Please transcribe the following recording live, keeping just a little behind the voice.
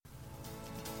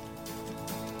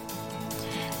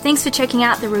Thanks for checking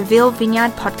out the Reveal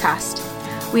Vineyard podcast.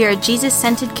 We are a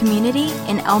Jesus-centered community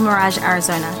in El Mirage,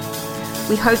 Arizona.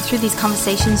 We hope through these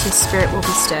conversations your spirit will be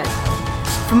stirred.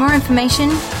 For more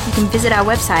information, you can visit our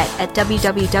website at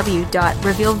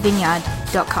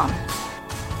www.revealvineyard.com.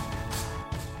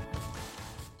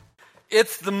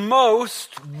 It's the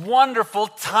most wonderful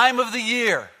time of the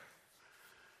year.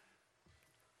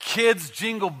 Kids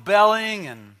jingle belling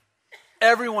and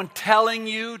everyone telling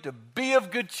you to be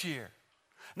of good cheer.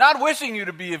 Not wishing you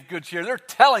to be of good cheer, they're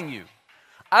telling you.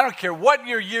 I don't care what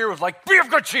your year was like, be of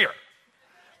good cheer.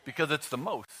 Because it's the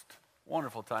most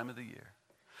wonderful time of the year.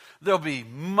 There'll be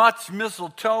much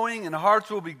mistletoeing and hearts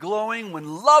will be glowing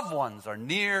when loved ones are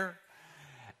near.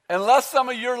 Unless some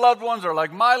of your loved ones are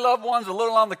like my loved ones, a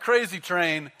little on the crazy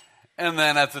train, and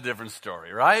then that's a different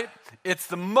story, right? It's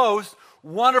the most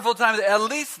wonderful time. At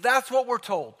least that's what we're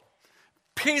told.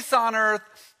 Peace on earth,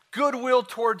 goodwill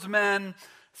towards men,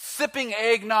 sipping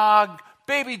eggnog,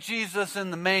 baby Jesus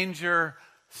in the manger,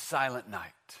 silent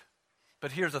night.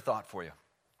 But here's a thought for you.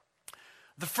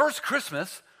 The first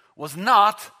Christmas was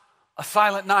not a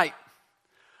silent night.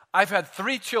 I've had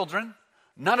 3 children.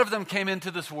 None of them came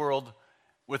into this world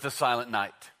with a silent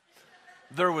night.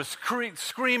 There was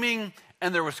screaming,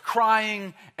 and there was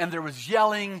crying, and there was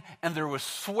yelling, and there was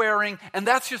swearing, and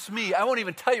that's just me. I won't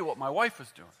even tell you what my wife was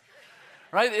doing.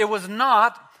 Right? It was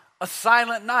not a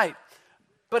silent night.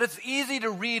 But it's easy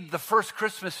to read the first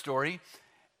Christmas story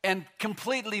and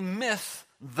completely miss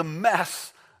the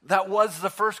mess that was the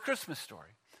first Christmas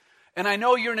story. And I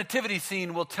know your nativity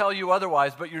scene will tell you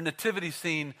otherwise, but your nativity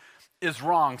scene is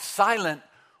wrong. Silent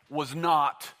was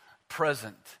not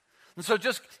present. And so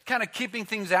just kind of keeping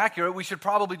things accurate, we should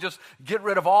probably just get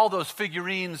rid of all those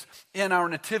figurines in our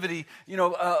nativity. You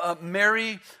know,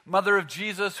 Mary, mother of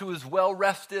Jesus, who is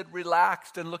well-rested,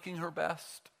 relaxed, and looking her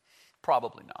best?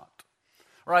 Probably not.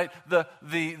 Right? The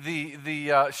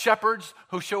shepherds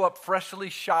who show up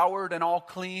freshly showered and all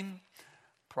clean?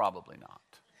 Probably not.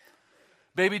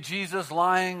 Baby Jesus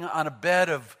lying on a bed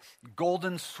of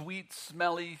golden,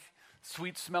 sweet-smelling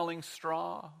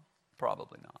straw?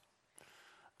 Probably not.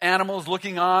 Animals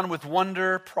looking on with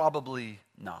wonder? Probably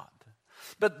not.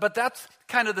 But that's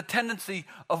kind of the tendency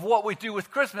of what we do with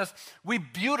Christmas. We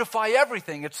beautify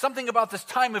everything. It's something about this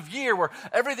time of year where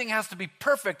everything has to be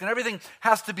perfect and everything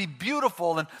has to be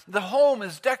beautiful, and the home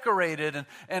is decorated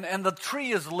and the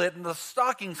tree is lit and the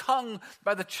stockings hung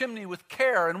by the chimney with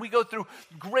care, and we go through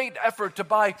great effort to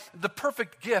buy the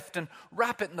perfect gift and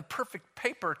wrap it in the perfect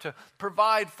paper to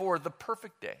provide for the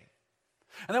perfect day.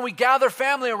 And then we gather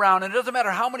family around, and it doesn't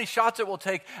matter how many shots it will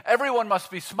take. Everyone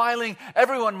must be smiling.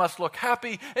 Everyone must look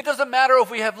happy. It doesn't matter if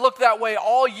we have looked that way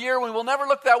all year. We will never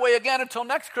look that way again until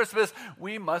next Christmas.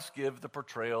 We must give the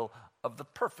portrayal of the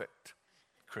perfect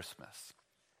Christmas.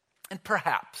 And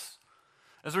perhaps,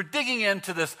 as we're digging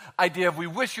into this idea of we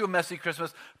wish you a messy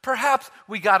Christmas, perhaps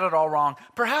we got it all wrong.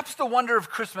 Perhaps the wonder of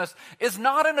Christmas is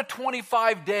not in a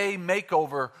 25-day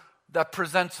makeover that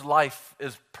presents life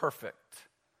as perfect.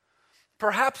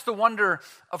 Perhaps the wonder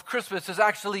of Christmas is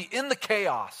actually in the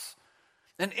chaos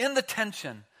and in the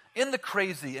tension, in the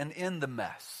crazy and in the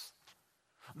mess.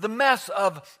 The mess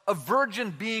of a virgin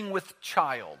being with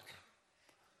child.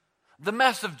 The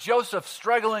mess of Joseph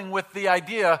struggling with the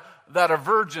idea that a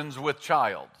virgin's with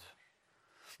child.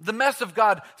 The mess of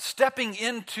God stepping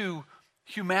into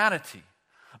humanity.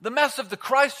 The mess of the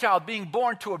Christ child being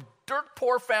born to a dirt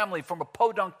poor family from a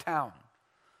podunk town.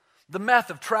 The mess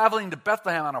of traveling to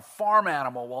Bethlehem on a farm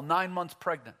animal while 9 months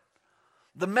pregnant.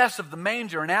 The mess of the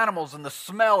manger and animals and the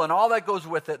smell and all that goes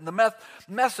with it. And the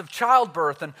mess of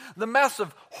childbirth and the mess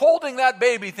of holding that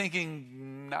baby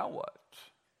thinking, now what?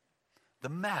 The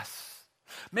mess.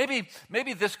 Maybe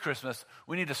this Christmas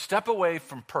we need to step away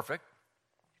from perfect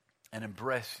and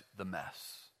embrace the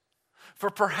mess. For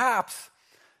perhaps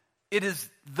it is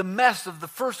the mess of the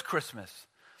first Christmas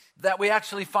that we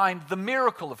actually find the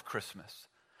miracle of Christmas.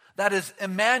 That is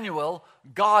Emmanuel,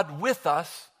 God with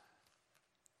us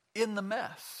in the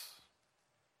mess.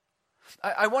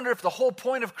 I wonder if the whole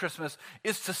point of Christmas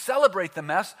is to celebrate the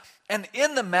mess, and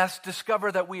in the mess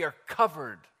discover that we are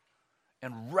covered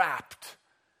and wrapped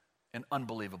in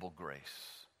unbelievable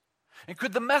grace. And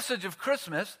could the message of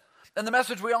Christmas, and the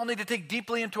message we all need to take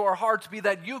deeply into our hearts, be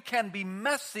that you can be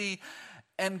messy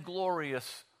and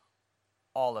glorious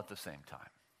all at the same time?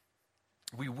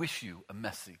 We wish you a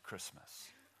messy Christmas.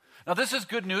 Now, this is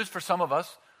good news for some of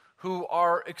us who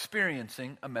are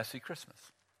experiencing a messy Christmas.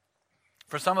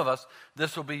 For some of us,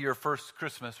 this will be your first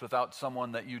Christmas without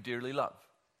someone that you dearly love.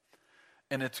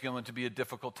 And it's going to be a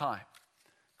difficult time.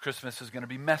 Christmas is going to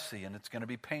be messy and it's going to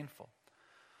be painful.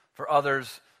 For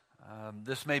others,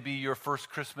 this may be your first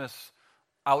Christmas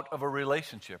out of a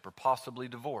relationship or possibly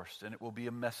divorced, and it will be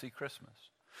a messy Christmas.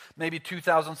 Maybe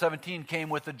 2017 came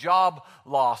with a job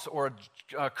loss or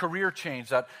a career change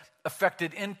that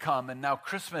affected income, and now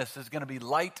Christmas is going to be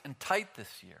light and tight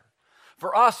this year.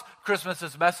 For us, Christmas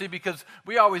is messy because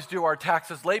we always do our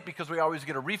taxes late because we always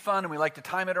get a refund, and we like to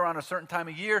time it around a certain time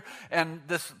of year. And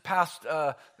this past,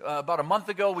 about a month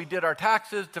ago, we did our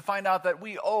taxes to find out that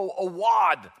we owe a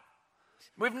wad.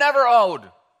 We've never owed.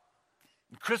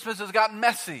 Christmas has gotten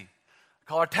messy. I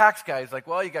call our tax guy. He's like,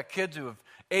 well, you got kids who have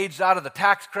aged out of the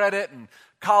tax credit and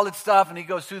college stuff, and he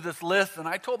goes through this list. And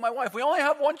I told my wife, we only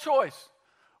have one choice.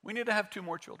 We need to have 2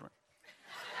 more children.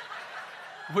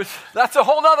 Which, that's a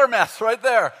whole other mess right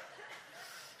there.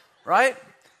 Right?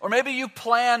 Or maybe you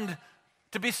planned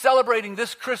to be celebrating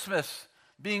this Christmas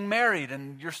being married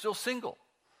and you're still single.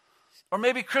 Or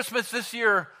maybe Christmas this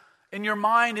year in your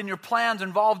mind and your plans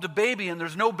involved a baby and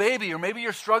there's no baby. Or maybe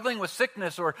you're struggling with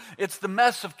sickness, or it's the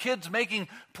mess of kids making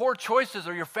poor choices,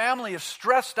 or your family is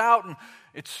stressed out and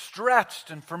it's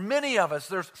stretched. And for many of us,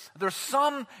 there's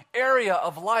some area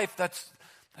of life that's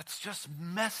just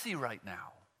messy right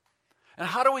now. And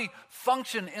how do we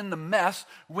function in the mess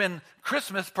when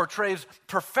Christmas portrays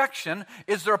perfection?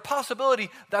 Is there a possibility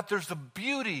that there's a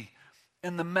beauty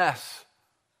in the mess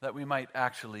that we might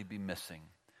actually be missing?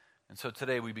 And so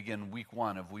today we begin week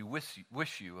 1 of We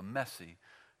Wish You a Messy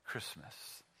Christmas.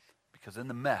 Because in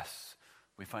the mess,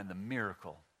 we find the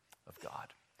miracle of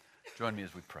God. Join me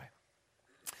as we pray.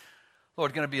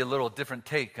 Lord, going to be a little different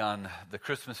take on the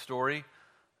Christmas story.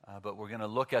 But we're going to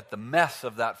look at the mess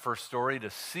of that first story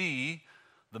to see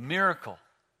the miracle.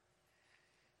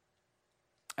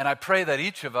 And I pray that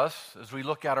each of us, as we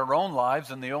look at our own lives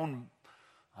and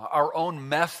our own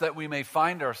mess that we may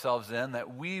find ourselves in,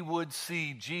 that we would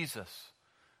see Jesus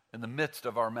in the midst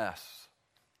of our mess.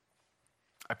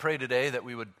 I pray today that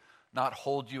we would not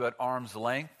hold you at arm's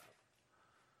length,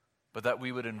 but that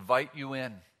we would invite you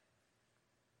in.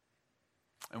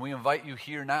 And we invite you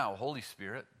here now, Holy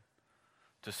Spirit,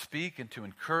 to speak and to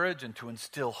encourage and to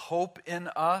instill hope in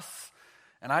us.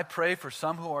 And I pray for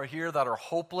some who are here that are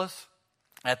hopeless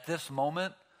at this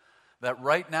moment, that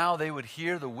right now they would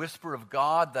hear the whisper of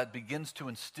God that begins to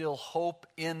instill hope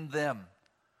in them.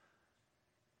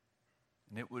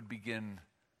 And it would begin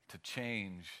to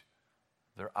change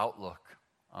their outlook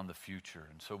on the future.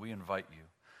 And so we invite you.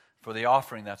 For the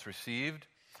offering that's received,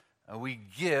 we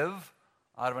give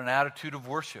out of an attitude of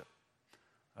worship,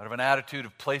 out of an attitude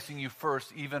of placing you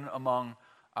first, even among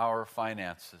our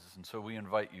finances. And so we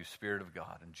invite you, Spirit of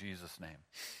God, in Jesus' name.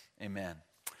 Amen.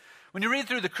 When you read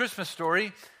through the Christmas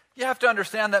story, you have to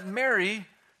understand that Mary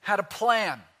had a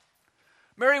plan.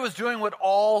 Mary was doing what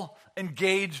all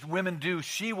engaged women do.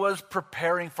 She was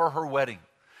preparing for her wedding.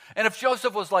 And if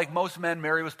Joseph was like most men,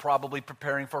 Mary was probably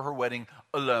preparing for her wedding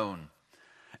alone.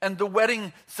 And the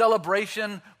wedding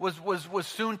celebration was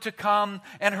soon to come.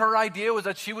 And her idea was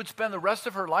that she would spend the rest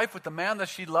of her life with the man that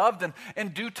she loved. And in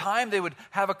due time, they would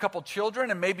have a couple children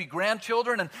and maybe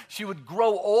grandchildren. And she would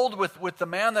grow old with the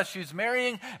man that she's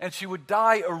marrying. And she would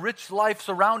die a rich life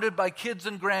surrounded by kids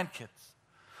and grandkids.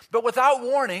 But without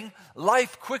warning,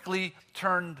 life quickly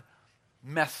turned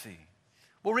messy.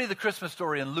 We'll read the Christmas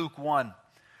story in Luke 1.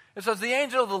 It says, the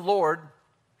angel of the Lord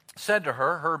said to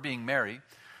her, her being Mary,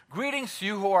 greetings to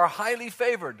you who are highly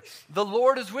favored. The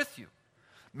Lord is with you.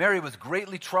 Mary was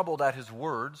greatly troubled at his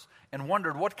words and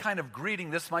wondered what kind of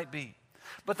greeting this might be.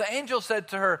 But the angel said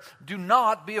to her, do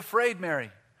not be afraid,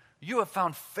 Mary. You have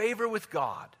found favor with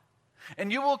God. And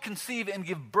you will conceive and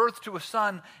give birth to a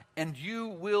son, and you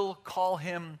will call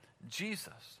him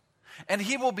Jesus. And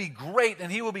he will be great,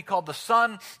 and he will be called the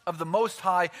Son of the Most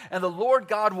High. And the Lord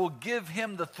God will give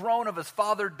him the throne of his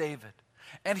father David.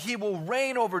 And he will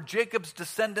reign over Jacob's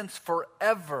descendants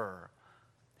forever.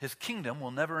 His kingdom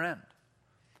will never end.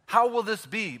 How will this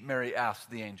be, Mary asked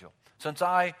the angel, since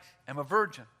I am a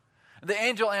virgin? The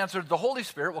angel answered, the Holy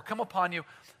Spirit will come upon you.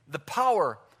 The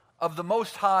power of the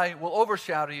Most High will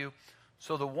overshadow you.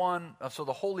 So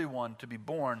the Holy One to be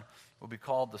born will be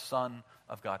called the Son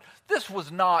of God. This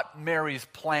was not Mary's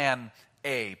plan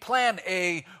A. Plan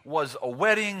A was a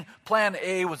wedding. Plan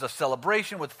A was a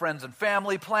celebration with friends and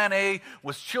family. Plan A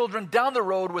was children down the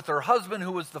road with her husband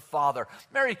who was the father.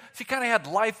 Mary, she kind of had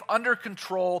life under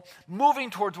control,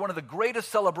 moving towards one of the greatest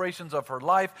celebrations of her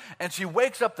life, and she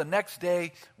wakes up the next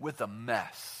day with a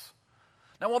mess.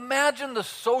 Now imagine the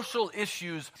social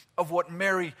issues of what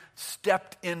Mary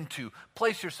stepped into.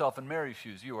 Place yourself in Mary's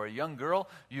shoes. You are a young girl.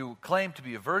 You claim to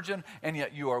be a virgin, and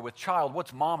yet you are with child.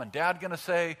 What's mom and dad going to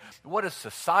say? What is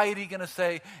society going to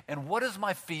say? And what is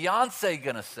my fiance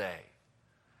going to say?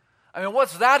 I mean,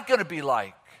 what's that going to be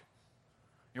like?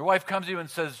 Your wife comes to you and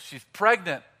says she's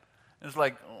pregnant. And it's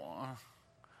like, oh,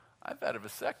 I've had a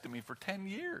vasectomy for 10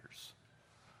 years,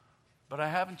 but I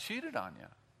haven't cheated on you.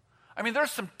 I mean,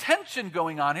 there's some tension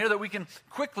going on here that we can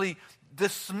quickly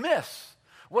dismiss.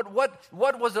 What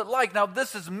was it like? Now,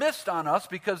 this is missed on us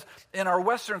because in our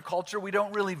Western culture, we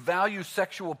don't really value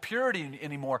sexual purity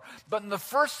anymore. But in the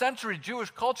first century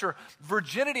Jewish culture,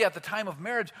 virginity at the time of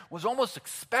marriage was almost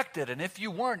expected. And if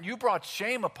you weren't, you brought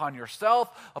shame upon yourself,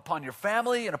 upon your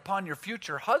family, and upon your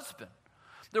future husband.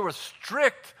 There were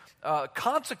strict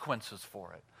consequences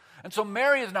for it. And so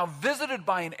Mary is now visited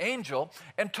by an angel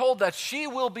and told that she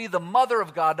will be the mother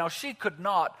of God. Now, she could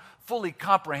not fully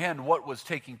comprehend what was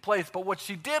taking place, but what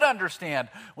she did understand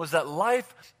was that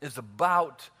life is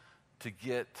about to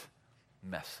get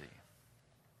messy.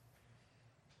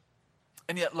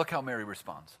 And yet, look how Mary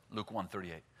responds. Luke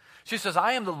 1:38. She says,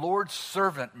 I am the Lord's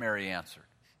servant, Mary answered.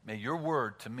 May your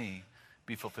word to me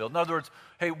be fulfilled. In other words,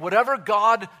 hey, whatever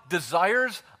God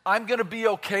desires, I'm going to be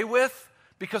okay with,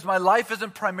 because my life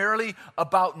isn't primarily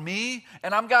about me,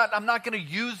 and I'm not going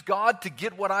to use God to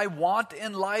get what I want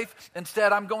in life.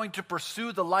 Instead, I'm going to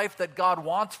pursue the life that God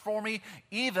wants for me,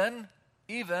 even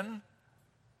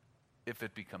if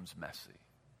it becomes messy.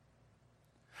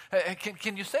 Hey,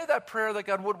 can you say that prayer that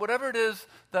God, whatever it is,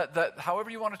 that however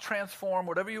you want to transform,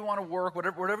 whatever you want to work,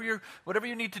 whatever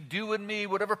you need to do in me,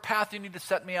 whatever path you need to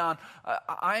set me on,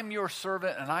 I'm your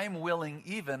servant and I'm willing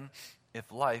even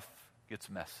if life gets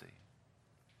messy.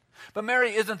 But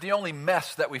Mary isn't the only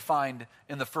mess that we find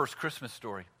in the first Christmas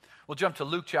story. We'll jump to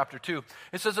Luke chapter 2.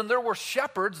 It says, and there were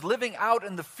shepherds living out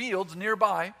in the fields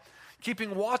nearby,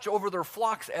 keeping watch over their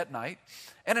flocks at night.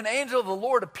 And an angel of the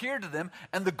Lord appeared to them,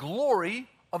 and the glory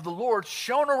of the Lord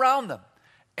shone around them,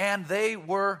 and they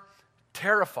were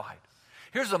terrified.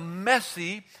 Here's a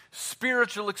messy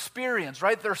spiritual experience,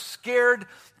 right? They're scared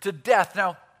to death.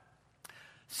 Now,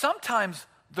 sometimes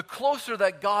the closer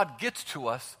that God gets to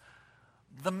us,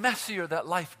 the messier that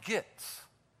life gets,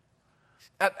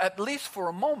 at least for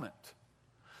a moment.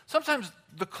 Sometimes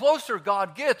the closer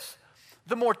God gets,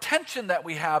 the more tension that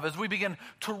we have as we begin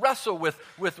to wrestle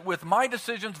with my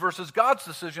decisions versus God's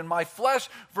decision, my flesh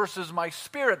versus my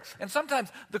spirit. And sometimes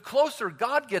the closer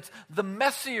God gets, the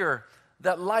messier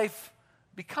that life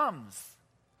becomes.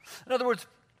 In other words,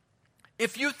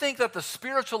 if you think that the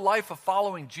spiritual life of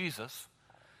following Jesus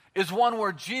is one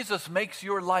where Jesus makes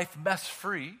your life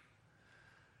mess-free,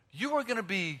 you are going to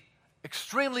be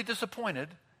extremely disappointed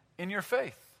in your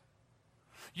faith.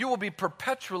 You will be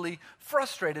perpetually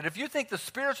frustrated. If you think the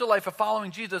spiritual life of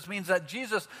following Jesus means that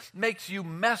Jesus makes you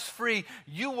mess-free,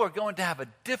 you are going to have a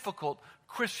difficult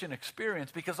Christian experience,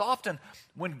 because often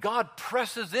when God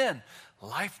presses in,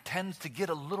 life tends to get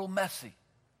a little messy.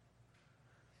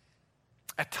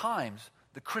 At times,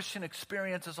 the Christian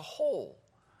experience as a whole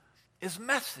is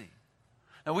messy.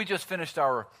 Now, we just finished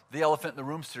The Elephant in the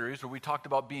Room series, where we talked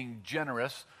about being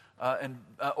generous and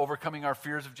overcoming our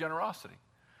fears of generosity.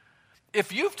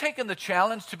 If you've taken the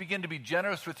challenge to begin to be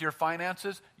generous with your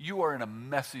finances, you are in a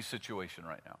messy situation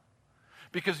right now.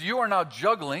 Because you are now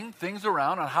juggling things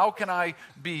around on how can I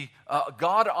be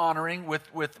God-honoring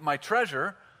with my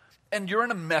treasure, and you're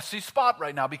in a messy spot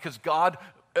right now because God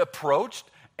approached,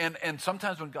 and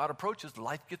sometimes when God approaches,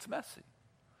 life gets messy.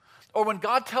 Or when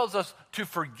God tells us to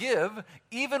forgive,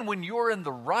 even when you're in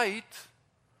the right,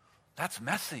 that's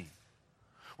messy.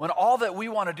 When all that we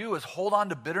want to do is hold on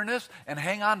to bitterness and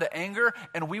hang on to anger,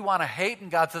 and we want to hate, and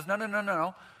God says,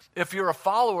 no. If you're a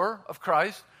follower of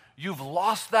Christ, you've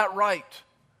lost that right.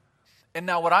 And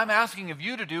now what I'm asking of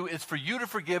you to do is for you to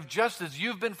forgive just as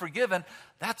you've been forgiven.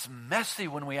 That's messy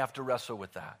when we have to wrestle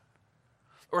with that.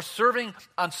 Or serving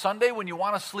on Sunday when you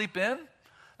want to sleep in,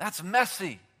 that's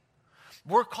messy.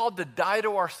 We're called to die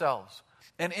to ourselves.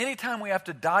 And anytime we have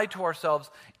to die to ourselves,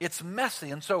 it's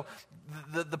messy. And so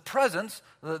the presence,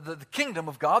 the kingdom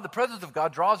of God, the presence of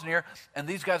God draws near, and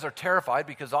these guys are terrified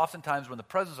because oftentimes when the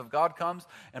presence of God comes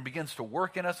and begins to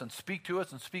work in us and speak to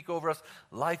us and speak over us,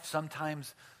 life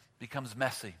sometimes becomes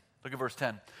messy. Look at verse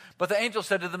 10. But the angel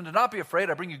said to them, do not be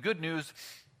afraid, I bring you good news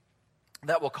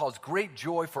that will cause great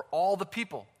joy for all the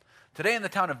people. Today in the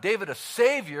town of David, a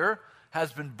Savior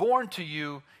has been born to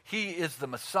you. He is the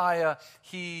Messiah.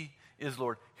 He is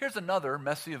Lord. Here's another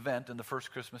messy event in the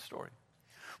first Christmas story.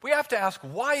 We have to ask,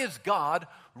 why is God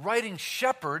writing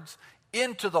shepherds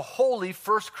into the holy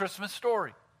first Christmas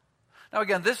story? Now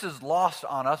again, this is lost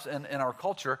on us in our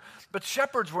culture, but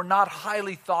shepherds were not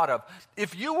highly thought of.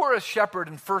 If you were a shepherd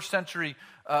in first century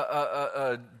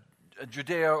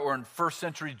Judea or in first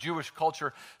century Jewish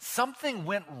culture, something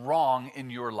went wrong in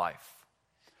your life.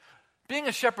 Being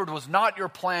a shepherd was not your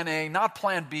plan A, not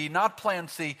plan B, not plan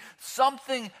C.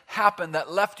 Something happened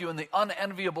that left you in the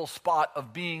unenviable spot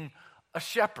of being a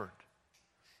shepherd.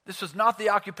 This was not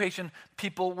the occupation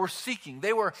people were seeking.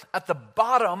 They were at the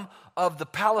bottom of the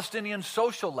Palestinian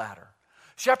social ladder.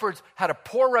 Shepherds had a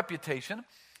poor reputation.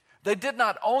 They did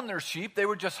not own their sheep. They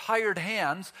were just hired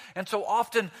hands. And so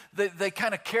often they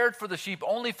kind of cared for the sheep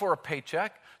only for a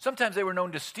paycheck. Sometimes they were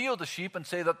known to steal the sheep and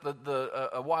say that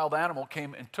a wild animal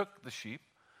came and took the sheep.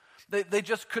 They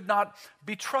just could not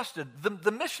be trusted.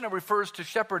 The Mishnah refers to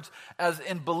shepherds as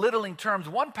in belittling terms.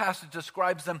 One passage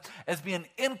describes them as being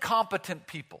incompetent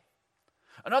people.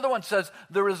 Another one says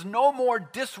there is no more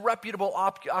disreputable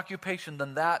occupation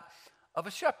than that of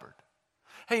a shepherd.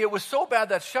 Hey, it was so bad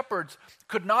that shepherds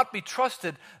could not be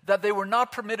trusted that they were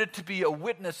not permitted to be a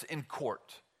witness in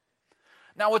court.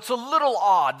 Now, it's a little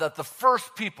odd that the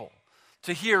first people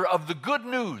to hear of the good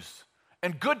news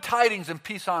and good tidings and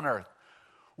peace on earth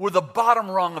were the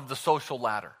bottom rung of the social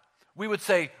ladder. We would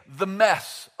say the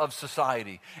mess of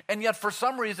society. And yet, for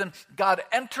some reason, God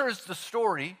enters the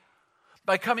story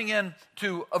by coming in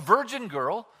to a virgin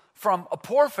girl from a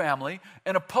poor family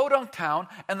in a podunk town,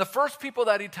 and the first people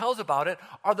that he tells about it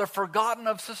are the forgotten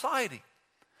of society.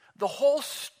 The whole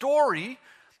story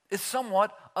is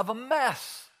somewhat of a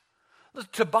mess.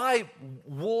 To buy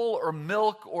wool or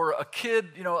milk or a kid,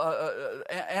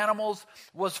 animals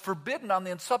was forbidden on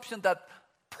the assumption that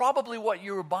probably what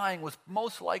you were buying was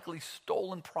most likely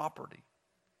stolen property.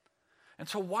 And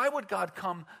so why would God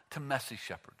come to messy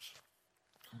shepherds?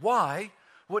 Why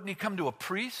wouldn't he come to a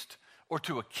priest or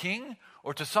to a king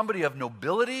or to somebody of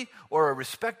nobility or a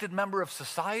respected member of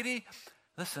society?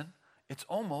 Listen, it's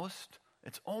almost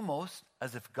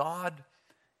as if God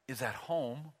is at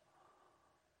home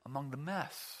among the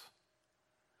mess.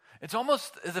 It's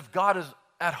almost as if God is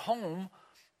at home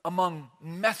among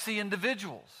messy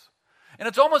individuals. And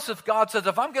it's almost as if God says,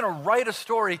 if I'm going to write a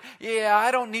story,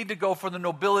 I don't need to go for the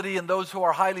nobility and those who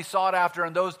are highly sought after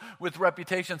and those with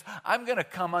reputations. I'm going to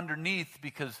come underneath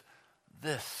because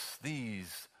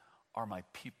these are my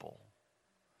people.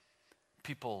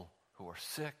 People who are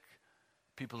sick,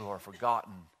 people who are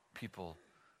forgotten, people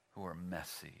who are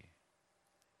messy.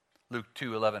 Luke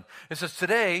 2:11. It says,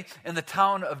 today in the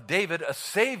town of David, a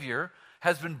Savior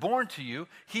has been born to you.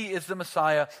 He is the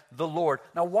Messiah, the Lord.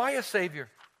 Now, why a Savior?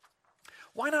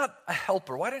 Why not a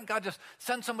helper? Why didn't God just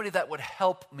send somebody that would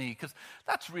help me? Because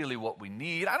that's really what we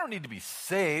need. I don't need to be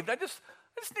saved. I just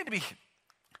need to be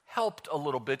helped a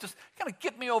little bit. Just kind of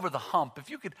get me over the hump. If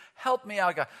you could help me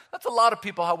out, God. That's a lot of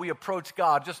people how we approach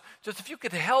God. Just if you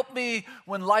could help me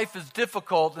when life is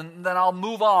difficult, and then I'll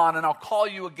move on and I'll call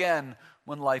you again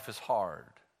when life is hard.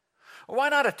 Or why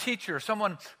not a teacher,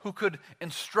 someone who could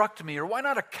instruct me? Or why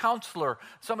not a counselor,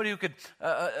 somebody who could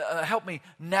help me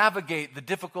navigate the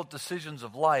difficult decisions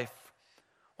of life?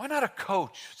 Why not a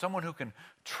coach, someone who can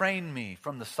train me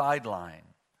from the sideline?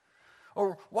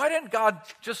 Or why didn't God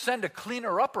just send a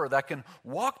cleaner-upper that can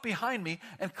walk behind me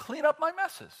and clean up my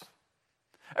messes?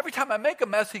 Every time I make a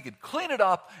mess, he could clean it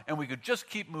up and we could just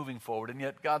keep moving forward. And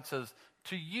yet God says,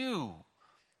 to you,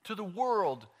 to the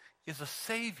world, is a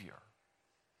Savior.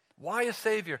 Why a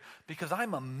Savior? Because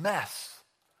I'm a mess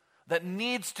that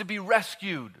needs to be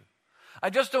rescued.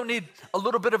 I just don't need a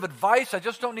little bit of advice. I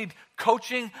just don't need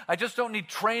coaching. I just don't need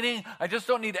training. I just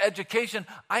don't need education.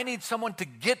 I need someone to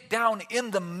get down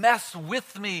in the mess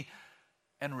with me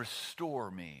and restore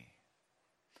me.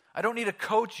 I don't need a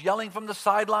coach yelling from the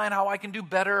sideline how I can do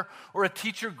better, or a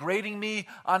teacher grading me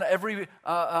on every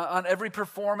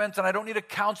performance, and I don't need a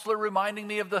counselor reminding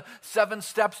me of the 7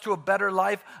 steps to a better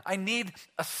life. I need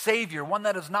a Savior, one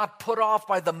that is not put off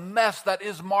by the mess that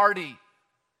is Marty.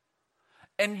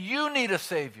 And you need a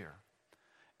Savior,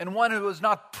 and one who is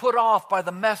not put off by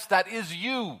the mess that is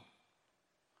you,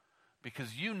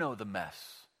 because you know the mess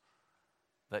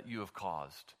that you have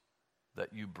caused,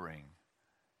 that you bring,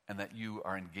 and that you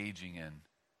are engaging in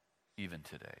even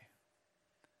today.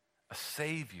 A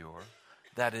Savior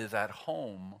that is at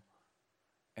home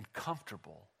and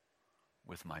comfortable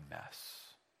with my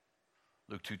mess.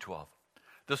 Luke 2:12.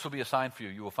 This will be a sign for you.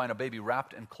 You will find a baby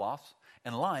wrapped in cloths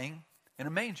and lying in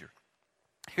a manger.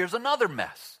 Here's another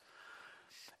mess.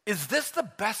 Is this the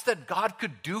best that God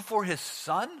could do for his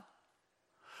son?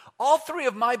 All 3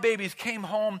 of my babies came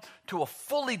home to a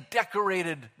fully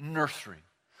decorated nursery.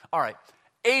 All right.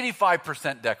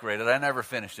 85% decorated. I never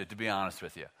finished it, to be honest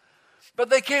with you.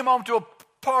 But they came home to a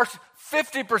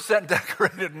 50%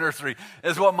 decorated nursery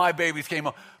is what my babies came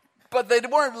home. But they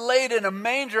weren't laid in a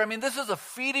manger. I mean, this is a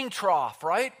feeding trough,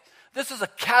 right? This is a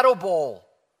cattle bowl.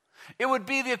 It would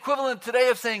be the equivalent today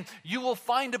of saying, you will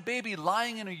find a baby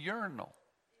lying in a urinal.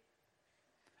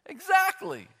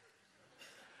 Exactly.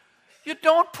 You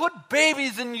don't put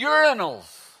babies in urinals.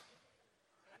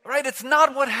 Right? It's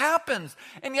not what happens.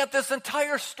 And yet this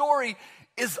entire story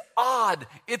is odd.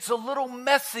 It's a little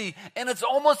messy. And it's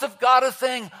almost as if God is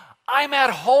saying, I'm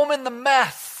at home in the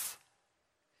mess.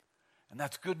 And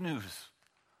that's good news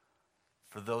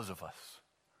for those of us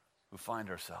who find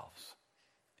ourselves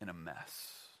in a mess.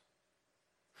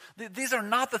 These are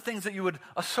not the things that you would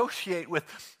associate with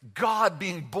God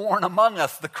being born among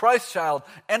us, the Christ child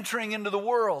entering into the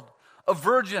world. A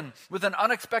virgin with an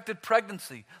unexpected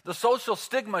pregnancy, the social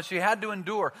stigma she had to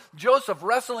endure, Joseph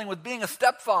wrestling with being a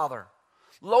stepfather,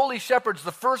 lowly shepherds,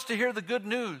 the first to hear the good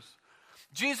news,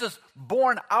 Jesus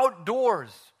born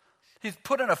outdoors, he's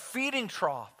put in a feeding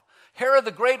trough. Herod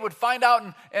the Great would find out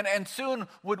and soon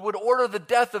would order the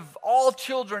death of all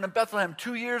children in Bethlehem,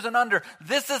 2 years and under.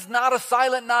 This is not a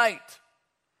silent night.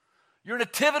 Your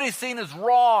nativity scene is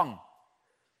wrong.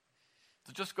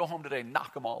 So just go home today,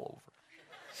 knock them all over.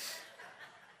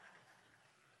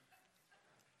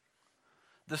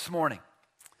 This morning,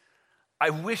 I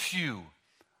wish you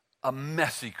a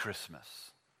messy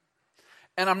Christmas.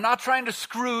 And I'm not trying to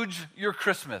Scrooge your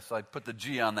Christmas. I put the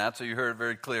G on that so you heard it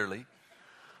very clearly.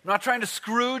 I'm not trying to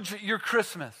Scrooge your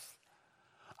Christmas.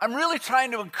 I'm really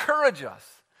trying to encourage us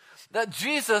that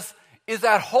Jesus is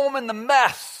at home in the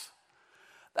mess.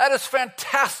 That is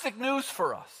fantastic news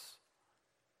for us.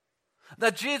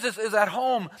 That Jesus is at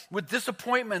home with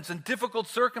disappointments and difficult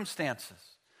circumstances.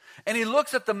 And he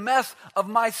looks at the mess of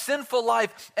my sinful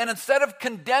life, and instead of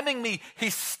condemning me, he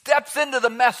steps into the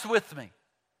mess with me.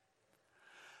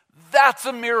 That's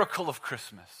a miracle of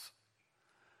Christmas.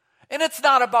 And it's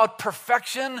not about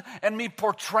perfection and me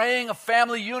portraying a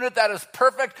family unit that is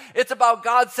perfect. It's about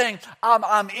God saying,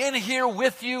 I'm in here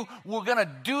with you. We're going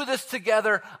to do this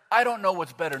together. I don't know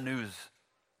what's better news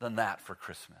than that for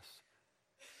Christmas.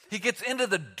 He gets into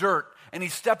the dirt and he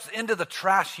steps into the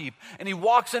trash heap and he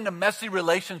walks into messy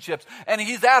relationships and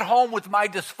he's at home with my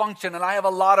dysfunction, and I have a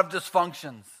lot of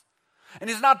dysfunctions. And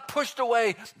he's not pushed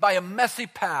away by a messy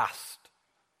past.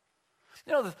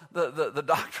 You know, the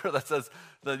doctor that says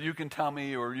that you can tell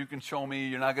me or you can show me,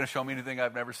 you're not going to show me anything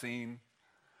I've never seen.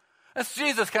 That's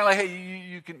Jesus, kind of like,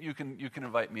 hey, you can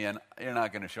invite me in. You're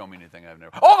not going to show me anything I've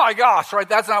never. Oh my gosh, right?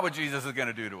 That's not what Jesus is going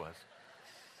to do to us.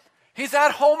 He's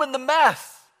at home in the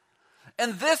mess.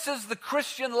 And this is the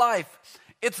Christian life.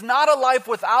 It's not a life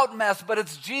without mess, but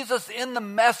it's Jesus in the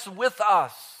mess with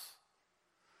us.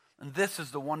 And this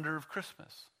is the wonder of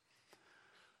Christmas.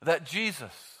 That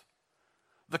Jesus,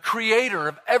 the creator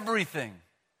of everything,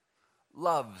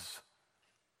 loves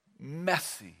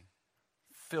messy,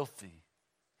 filthy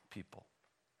people.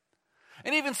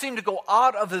 And even seemed to go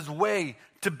out of his way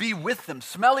to be with them,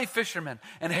 smelly fishermen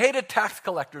and hated tax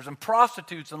collectors and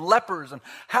prostitutes and lepers and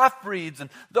half-breeds and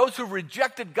those who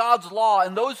rejected God's law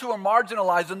and those who were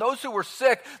marginalized and those who were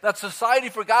sick that society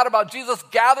forgot about. Jesus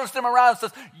gathers them around and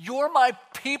says, you're my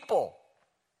people.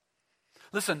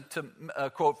 Listen to a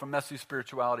quote from Messy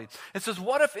Spirituality. It says,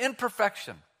 what if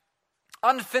imperfection,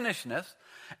 unfinishedness,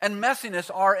 and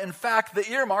messiness are in fact the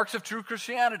earmarks of true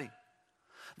Christianity?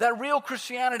 That real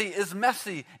Christianity is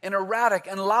messy and erratic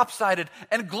and lopsided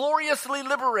and gloriously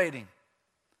liberating.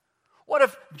 What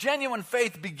if genuine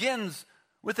faith begins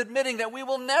with admitting that we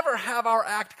will never have our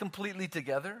act completely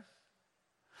together?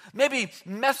 Maybe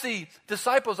messy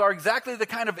disciples are exactly the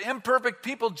kind of imperfect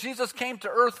people Jesus came to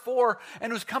earth for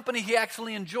and whose company he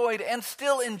actually enjoyed and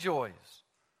still enjoys.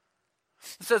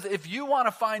 It says, if you want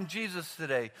to find Jesus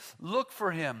today, look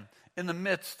for him in the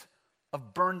midst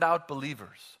of burned out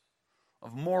believers,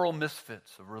 of moral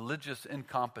misfits, of religious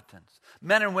incompetence,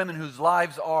 men and women whose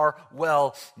lives are,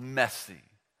 well, messy.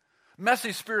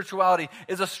 Messy spirituality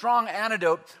is a strong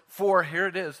antidote for, here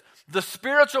it is, the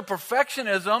spiritual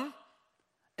perfectionism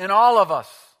in all of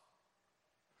us.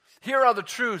 Here are the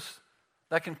truths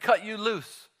that can cut you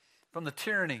loose from the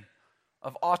tyranny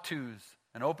of ought-tos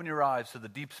and open your eyes to the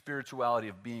deep spirituality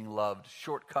of being loved,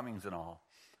 shortcomings and all,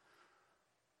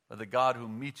 by the God who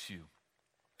meets you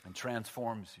and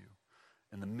transforms you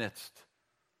in the midst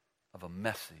of a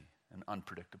messy and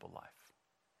unpredictable life.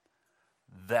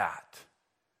 That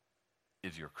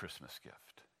is your Christmas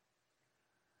gift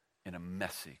in a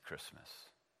messy Christmas.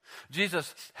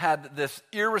 Jesus had this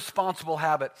irresponsible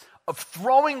habit of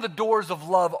throwing the doors of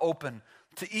love open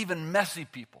to even messy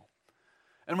people.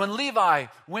 And when Levi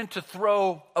went to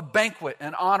throw a banquet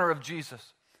in honor of Jesus,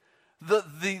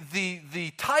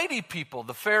 the tidy people,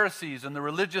 the Pharisees and the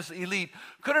religious elite,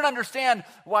 couldn't understand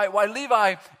why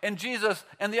Levi and Jesus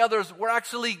and the others were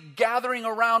actually gathering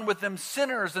around with them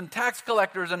sinners and tax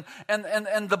collectors and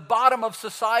the bottom of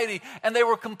society. And they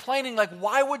were complaining like,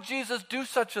 why would Jesus do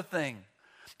such a thing?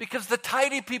 because the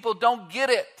tidy people don't get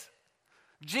it.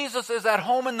 Jesus is at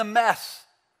home in the mess.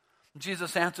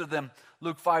 Jesus answered them,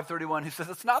 Luke 5:31, he says,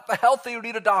 it's not the healthy who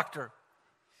need a doctor,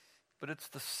 but it's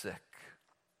the sick.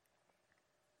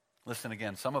 Listen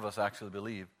again, some of us actually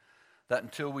believe that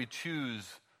until we choose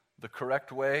the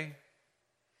correct way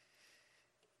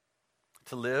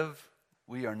to live,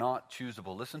 we are not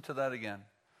choosable. Listen to that again.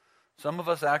 Some of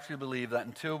us actually believe that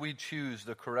until we choose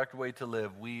the correct way to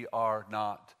live, we are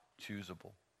not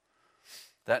choosable.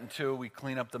 That until we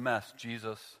clean up the mess,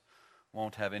 Jesus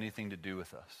won't have anything to do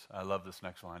with us. I love this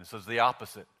next line. It says the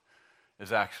opposite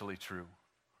is actually true.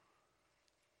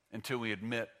 Until we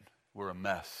admit we're a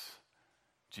mess,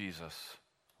 Jesus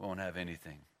won't have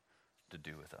anything to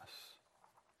do with us.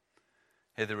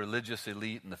 Hey, the religious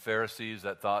elite and the Pharisees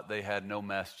that thought they had no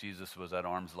mess, Jesus was at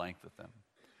arm's length with them.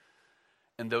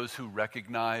 And those who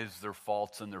recognized their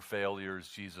faults and their failures,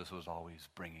 Jesus was always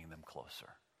bringing them closer,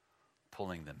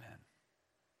 pulling them in.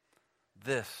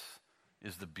 This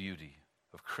is the beauty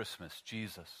of Christmas.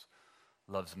 Jesus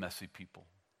loves messy people.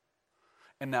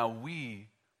 And now we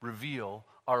reveal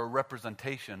our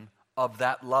representation of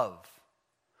that love.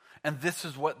 And this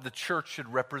is what the church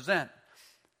should represent.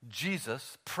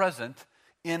 Jesus present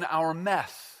in our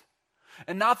mess.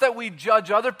 And not that we judge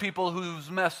other people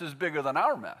whose mess is bigger than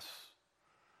our mess.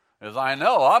 As I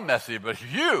know I'm messy, but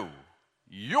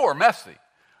you're messy.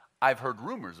 I've heard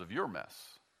rumors of your mess.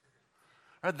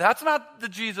 Right? That's not the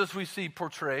Jesus we see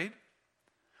portrayed.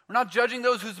 We're not judging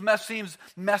those whose mess seems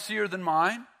messier than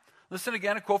mine. Listen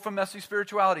again, a quote from Messy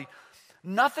Spirituality.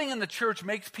 Nothing in the church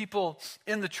makes people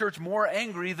in the church more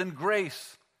angry than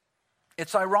grace.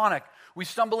 It's ironic. We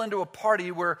stumble into a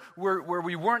party where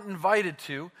we weren't invited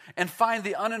to and find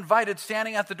the uninvited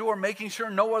standing at the door making sure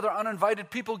no other uninvited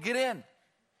people get in.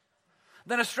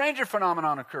 Then a stranger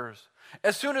phenomenon occurs.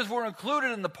 As soon as we're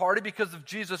included in the party because of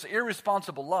Jesus'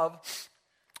 irresponsible love,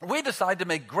 we decide to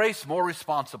make grace more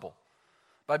responsible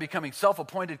by becoming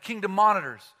self-appointed kingdom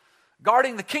monitors,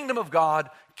 guarding the kingdom of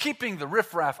God, keeping the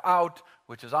riffraff out,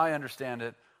 which as I understand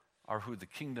it, are who the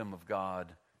kingdom of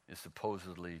God is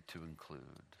supposedly to include.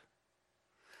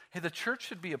 Hey, the church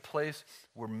should be a place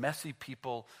where messy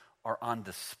people are on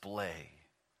display.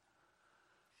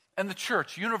 And the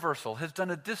church, universal, has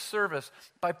done a disservice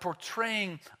by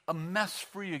portraying a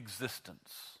mess-free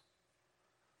existence.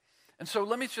 And so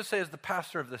let me just say, as the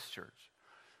pastor of this church,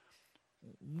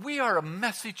 we are a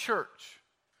messy church.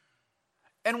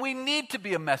 And we need to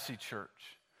be a messy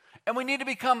church. And we need to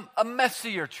become a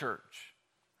messier church.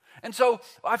 And so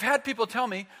I've had people tell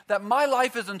me that my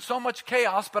life is in so much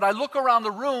chaos, but I look around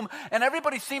the room and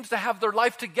everybody seems to have their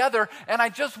life together, and I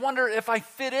just wonder if I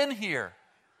fit in here.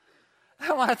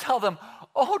 I want to tell them,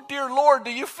 oh dear Lord,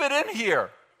 do you fit in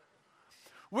here?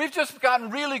 We've just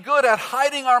gotten really good at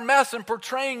hiding our mess and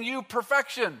portraying you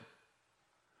perfection.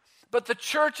 But the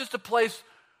church is the place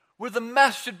where the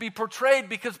mess should be portrayed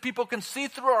because people can see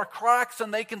through our cracks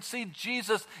and they can see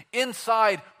Jesus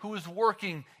inside who is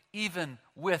working even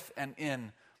with and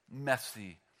in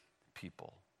messy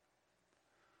people.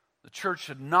 The church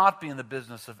should not be in the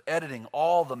business of editing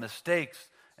all the mistakes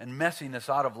and messiness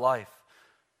out of life.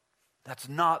 That's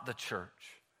not the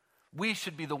church. We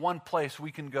should be the one place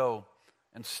we can go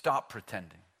and stop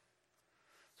pretending.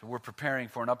 So we're preparing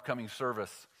for an upcoming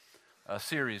service, a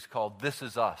series called This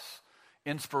Is Us,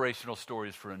 Inspirational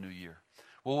Stories for a New Year.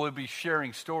 Well, we'll be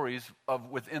sharing stories of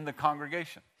within the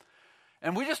congregation.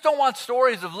 And we just don't want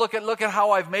stories of look at how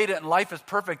I've made it and life is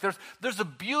perfect. There's a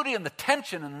beauty in the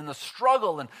tension and in the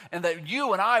struggle and that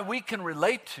you and I, we can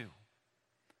relate to.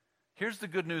 Here's the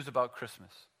good news about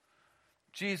Christmas.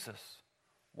 Jesus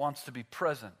wants to be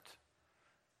present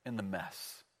in the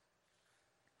mess.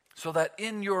 So that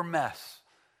in your mess,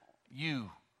 you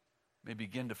may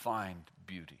begin to find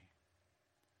beauty.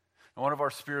 And one of our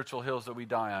spiritual hills that we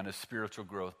die on is spiritual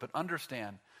growth. But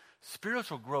understand,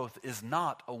 spiritual growth is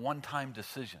not a one-time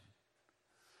decision.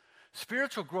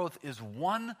 Spiritual growth is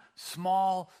one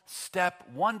small step,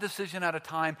 one decision at a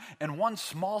time, and one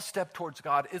small step towards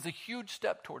God is a huge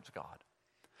step towards God.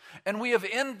 And we have,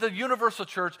 in the universal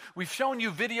church, we've shown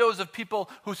you videos of people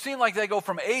who seem like they go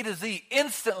from A to Z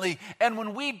instantly. And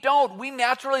when we don't, we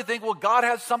naturally think, well, God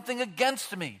has something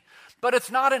against me. But it's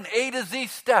not an A to Z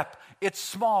step. It's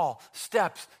small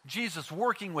steps. Jesus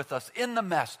working with us in the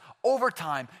mess, over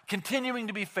time, continuing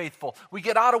to be faithful. We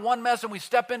get out of one mess and we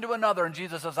step into another. And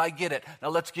Jesus says, I get it. Now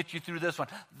let's get you through this one.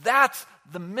 That's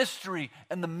the mystery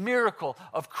and the miracle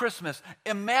of Christmas.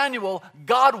 Emmanuel,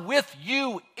 God with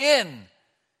you in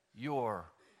your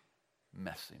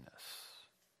messiness.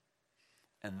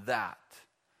 And that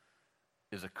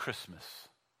is a Christmas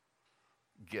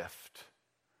gift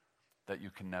that you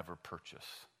can never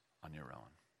purchase on your own.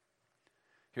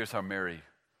 Here's how Mary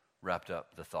wrapped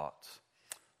up the thoughts.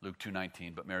 Luke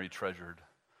 2:19, but Mary treasured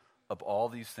up all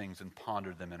these things and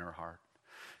pondered them in her heart.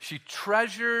 She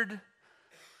treasured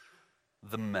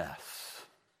the mess.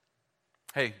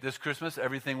 Hey, this Christmas,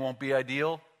 everything won't be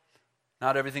ideal.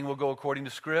 Not everything will go according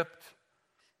to script.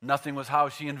 Nothing was how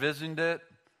she envisioned it,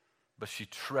 but she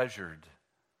treasured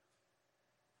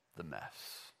the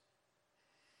mess.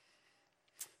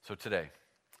 So today,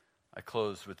 I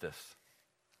close with this.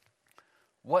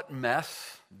 What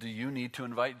mess do you need to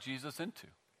invite Jesus into?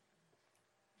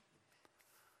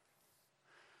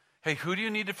 Hey, who do you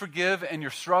need to forgive and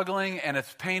you're struggling and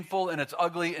it's painful and it's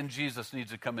ugly and Jesus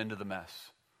needs to come into the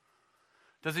mess?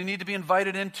 Does he need to be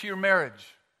invited into your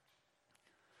marriage?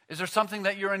 Is there something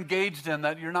that you're engaged in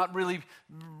that you're not really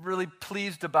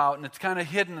pleased about and it's kind of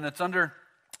hidden and it's under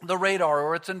the radar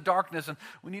or it's in darkness and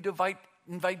we need to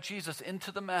invite Jesus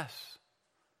into the mess?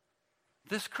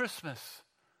 This Christmas,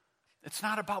 it's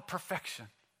not about perfection.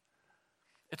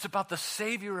 It's about the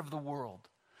Savior of the world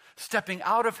stepping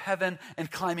out of heaven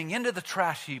and climbing into the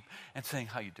trash heap and saying,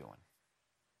 how you doing?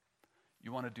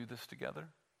 You want to do this together?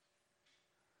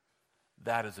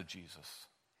 That is a Jesus,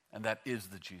 and that is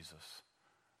the Jesus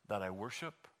that I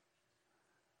worship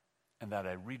and that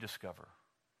I rediscover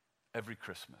every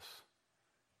Christmas,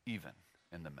 even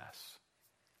in the mess.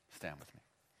 Stand with me.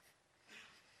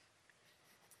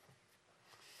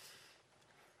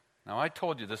 Now, I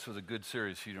told you this was a good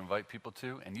series for you to invite people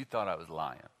to, and you thought I was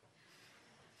lying.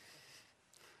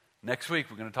 Next week,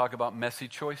 we're going to talk about messy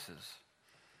choices.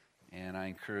 And I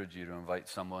encourage you to invite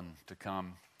someone to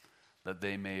come that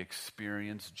they may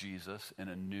experience Jesus in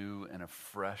a new and a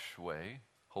fresh way,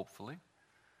 hopefully,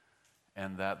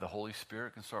 and that the Holy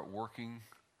Spirit can start working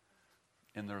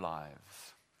in their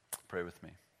lives. Pray with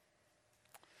me.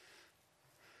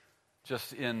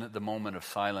 Just in the moment of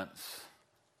silence,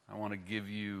 I want to give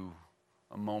you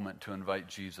a moment to invite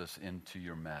Jesus into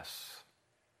your mess.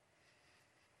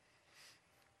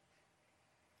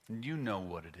 And you know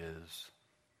what it is.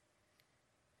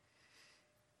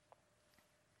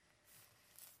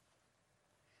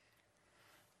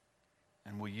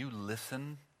 And will you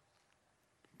listen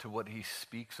to what he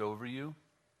speaks over you?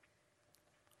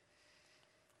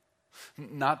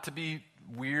 Not to be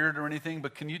weird or anything,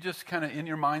 but can you just kind of in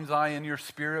your mind's eye, in your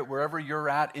spirit, wherever you're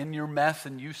at, in your mess,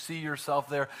 and you see yourself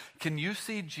there, can you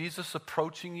see Jesus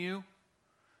approaching you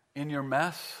in your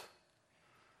mess?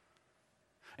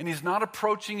 And he's not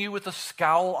approaching you with a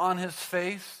scowl on his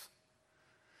face.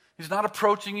 He's not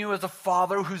approaching you as a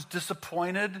father who's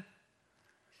disappointed.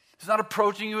 He's not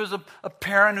approaching you as a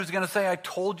parent who's going to say, I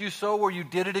told you so, or you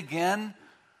did it again.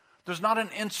 There's not an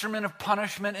instrument of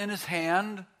punishment in his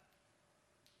hand.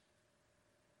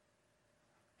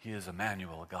 He is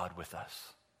Emmanuel, God with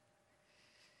us.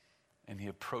 And he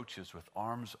approaches with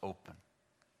arms open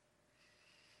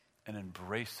and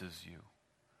embraces you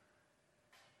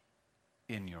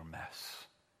in your mess.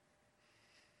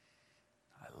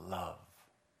 I love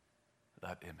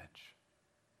that image.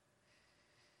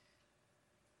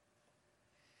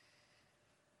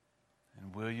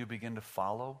 And will you begin to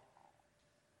follow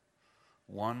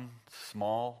one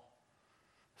small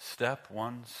step,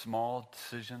 one small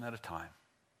decision at a time?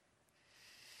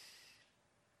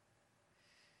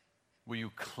 Will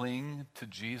you cling to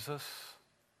Jesus?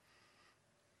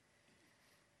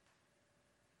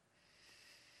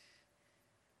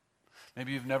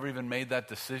 Maybe you've never even made that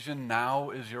decision.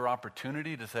 Now is your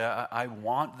opportunity to say, I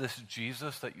want this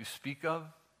Jesus that you speak of.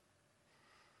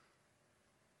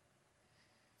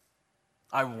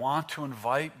 I want to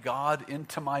invite God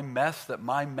into my mess, that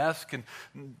my mess can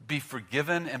be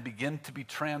forgiven and begin to be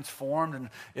transformed. And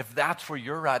if that's where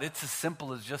you're at, it's as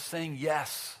simple as just saying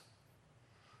yes.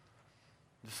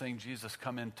 Just saying, Jesus,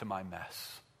 come into my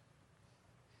mess.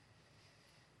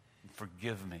 And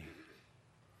forgive me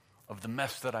of the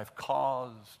mess that I've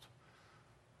caused,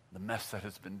 the mess that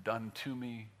has been done to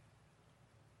me.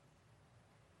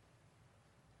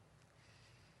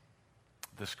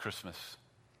 This Christmas,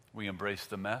 we embrace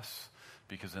the mess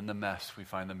because in the mess we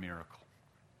find the miracle.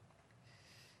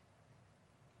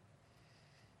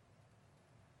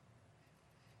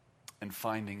 And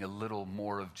finding a little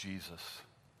more of Jesus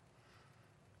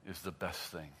is the best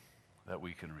thing that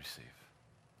we can receive.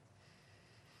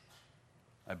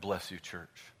 I bless you,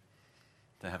 church,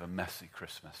 to have a messy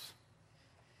Christmas.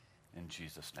 In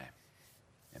Jesus' name,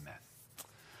 amen.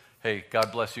 Hey,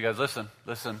 God bless you guys.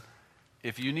 Listen.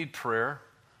 If you need prayer,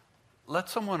 let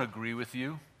someone agree with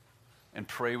you and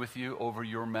pray with you over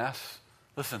your mess.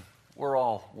 Listen, we're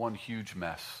all one huge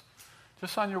mess.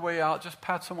 Just on your way out, just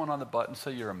pat someone on the butt and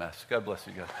say you're a mess. God bless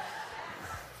you guys.